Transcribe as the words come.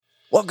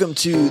Welcome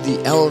to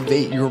the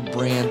Elevate Your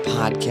Brand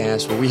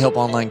podcast, where we help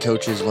online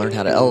coaches learn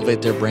how to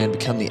elevate their brand,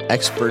 become the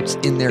experts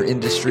in their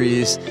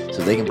industries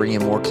so they can bring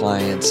in more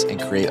clients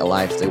and create a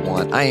life they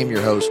want. I am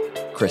your host,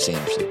 Chris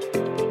Anderson.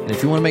 And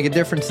if you want to make a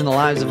difference in the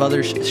lives of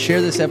others,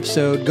 share this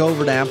episode, go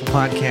over to Apple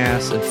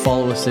Podcasts and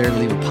follow us there,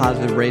 leave a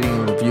positive rating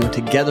and review.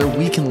 Together,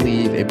 we can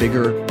leave a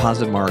bigger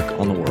positive mark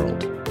on the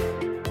world.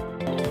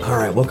 All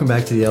right, welcome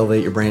back to the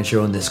Elevate Your Brand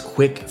show. In this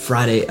quick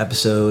Friday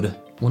episode,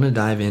 I want to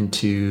dive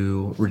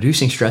into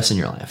reducing stress in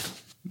your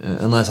life.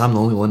 Unless I'm the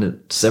only one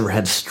that's ever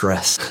had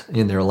stress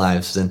in their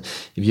lives. And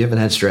if you haven't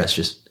had stress,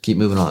 just keep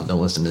moving on.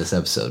 Don't listen to this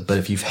episode. But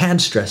if you've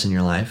had stress in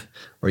your life,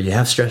 or you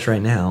have stress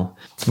right now,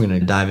 I'm going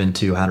to dive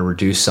into how to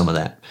reduce some of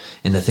that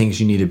and the things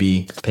you need to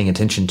be paying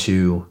attention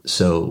to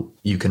so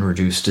you can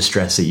reduce the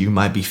stress that you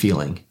might be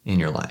feeling in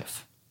your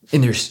life.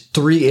 And there's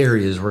 3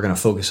 areas we're going to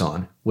focus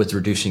on with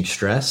reducing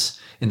stress.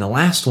 And the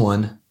last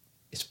one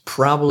is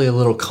probably a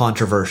little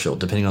controversial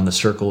depending on the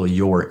circle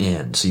you're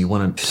in. So you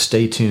want to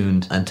stay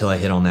tuned until I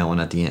hit on that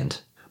one at the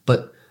end.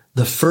 But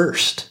the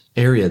first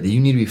area that you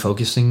need to be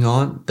focusing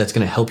on that's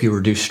going to help you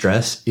reduce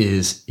stress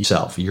is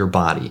yourself, your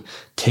body,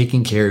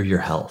 taking care of your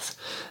health.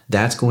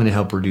 That's going to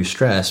help reduce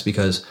stress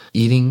because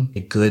eating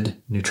a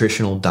good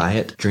nutritional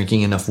diet,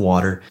 drinking enough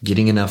water,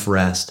 getting enough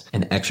rest,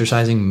 and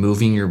exercising,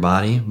 moving your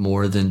body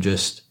more than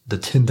just the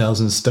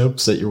 10,000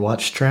 steps that your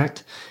watch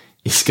tracked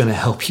is going to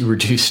help you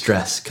reduce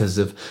stress because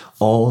of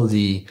all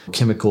the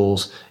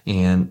chemicals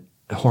and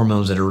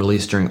hormones that are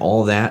released during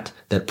all that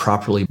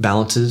properly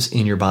balances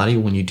in your body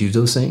when you do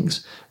those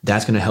things.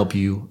 That's going to help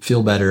you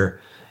feel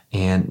better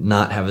and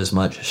not have as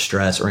much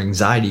stress or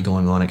anxiety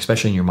going on,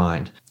 especially in your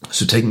mind.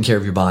 So taking care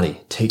of your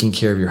body, taking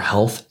care of your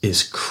health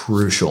is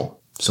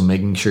crucial. So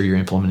making sure you're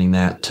implementing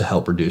that to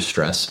help reduce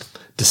stress.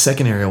 The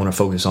second area I want to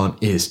focus on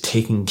is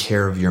taking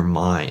care of your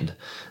mind.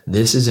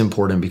 This is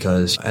important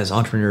because as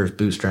entrepreneurs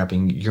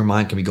bootstrapping, your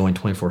mind can be going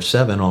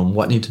 24/7 on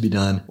what needs to be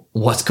done,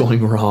 what's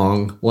going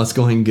wrong, what's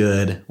going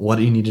good, what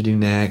do you need to do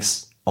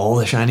next, all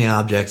the shiny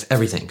objects,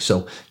 everything.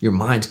 So your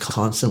mind's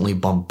constantly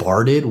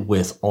bombarded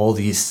with all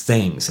these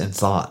things and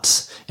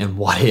thoughts and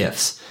what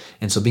ifs.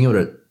 And so being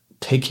able to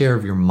take care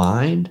of your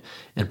mind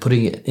and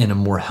putting it in a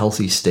more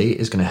healthy state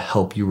is going to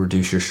help you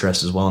reduce your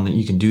stress as well. And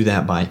you can do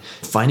that by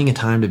finding a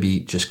time to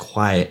be just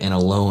quiet and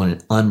alone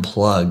and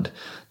unplugged,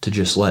 to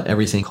just let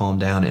everything calm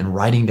down, and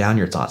writing down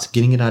your thoughts,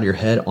 getting it out of your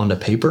head onto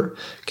paper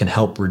can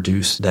help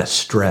reduce that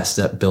stress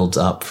that builds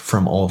up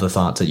from all the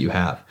thoughts that you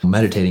have.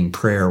 Meditating,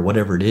 prayer,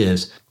 whatever it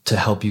is, to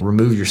help you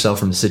remove yourself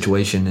from the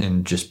situation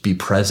and just be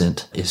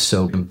present is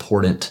so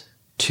important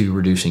to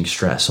reducing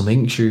stress. So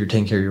making sure you're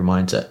taking care of your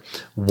mindset.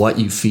 What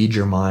you feed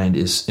your mind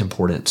is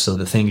important. So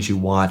the things you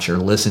watch or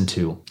listen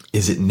to,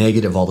 is it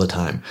negative all the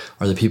time?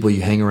 Are the people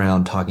you hang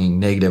around talking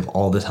negative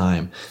all the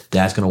time?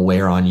 That's going to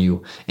wear on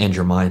you and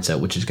your mindset,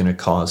 which is going to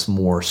cause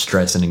more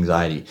stress and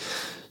anxiety.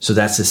 So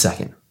that's the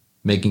second,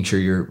 making sure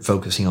you're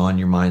focusing on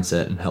your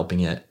mindset and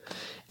helping it.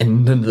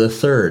 And then the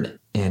third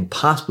and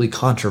possibly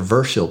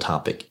controversial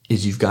topic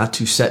is you've got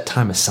to set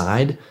time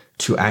aside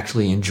to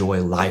actually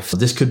enjoy life.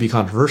 This could be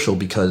controversial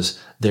because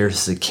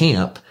there's the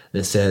camp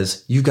that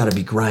says you've got to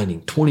be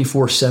grinding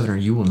 24/7 or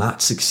you will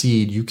not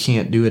succeed. You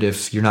can't do it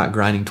if you're not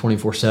grinding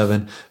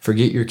 24/7.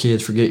 Forget your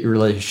kids, forget your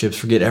relationships,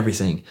 forget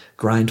everything.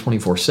 Grind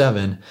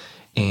 24/7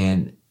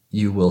 and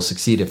you will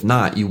succeed. If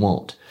not, you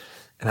won't.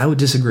 And I would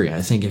disagree.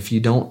 I think if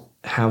you don't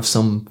have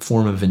some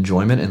form of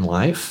enjoyment in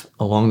life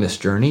along this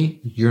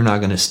journey, you're not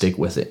going to stick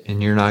with it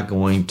and you're not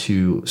going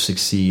to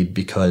succeed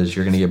because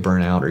you're going to get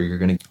burnt out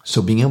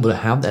So being able to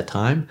have that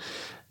time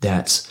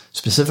that's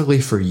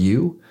specifically for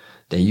you,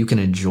 that you can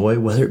enjoy,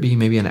 whether it be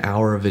maybe an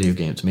hour of video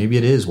games, maybe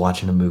it is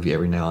watching a movie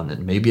every now and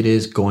then, maybe it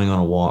is going on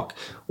a walk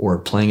or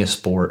playing a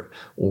sport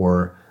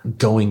or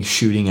going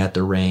shooting at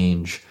the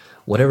range,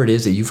 whatever it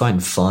is that you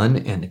find fun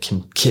and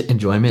can get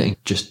enjoyment and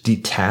just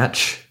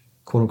detach,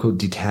 quote unquote,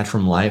 detach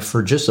from life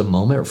for just a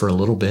moment or for a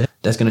little bit.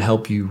 That's going to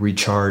help you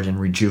recharge and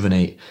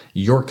rejuvenate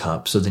your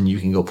cup so then you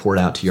can go pour it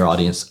out to your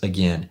audience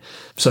again.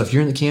 So if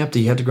you're in the camp that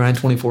you have to grind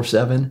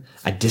 24/7,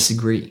 I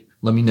disagree.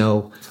 Let me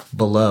know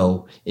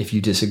below if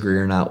you disagree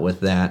or not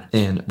with that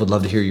and would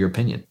love to hear your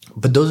opinion.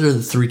 But those are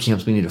the 3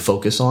 camps we need to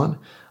focus on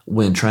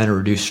when trying to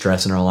reduce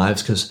stress in our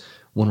lives, because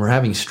when we're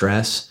having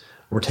stress,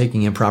 we're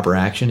taking improper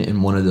action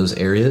in one of those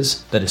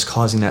areas that is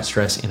causing that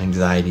stress and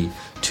anxiety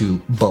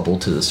to bubble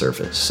to the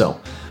surface. So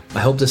I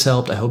hope this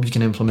helped. I hope you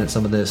can implement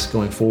some of this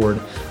going forward.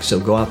 So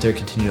go out there,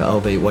 continue to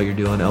elevate what you're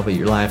doing, elevate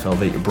your life,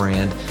 elevate your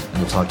brand, and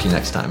we'll talk to you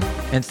next time.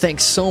 And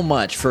thanks so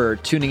much for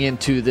tuning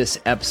into this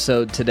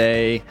episode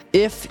today.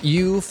 If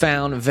you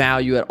found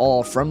value at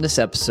all from this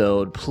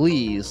episode,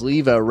 please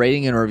leave a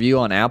rating and review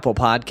on Apple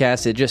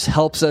Podcasts. It just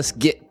helps us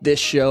get this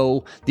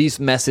show, these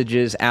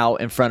messages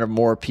out in front of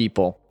more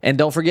people. And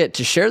don't forget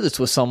to share this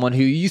with someone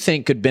who you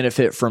think could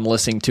benefit from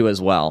listening to as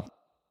well.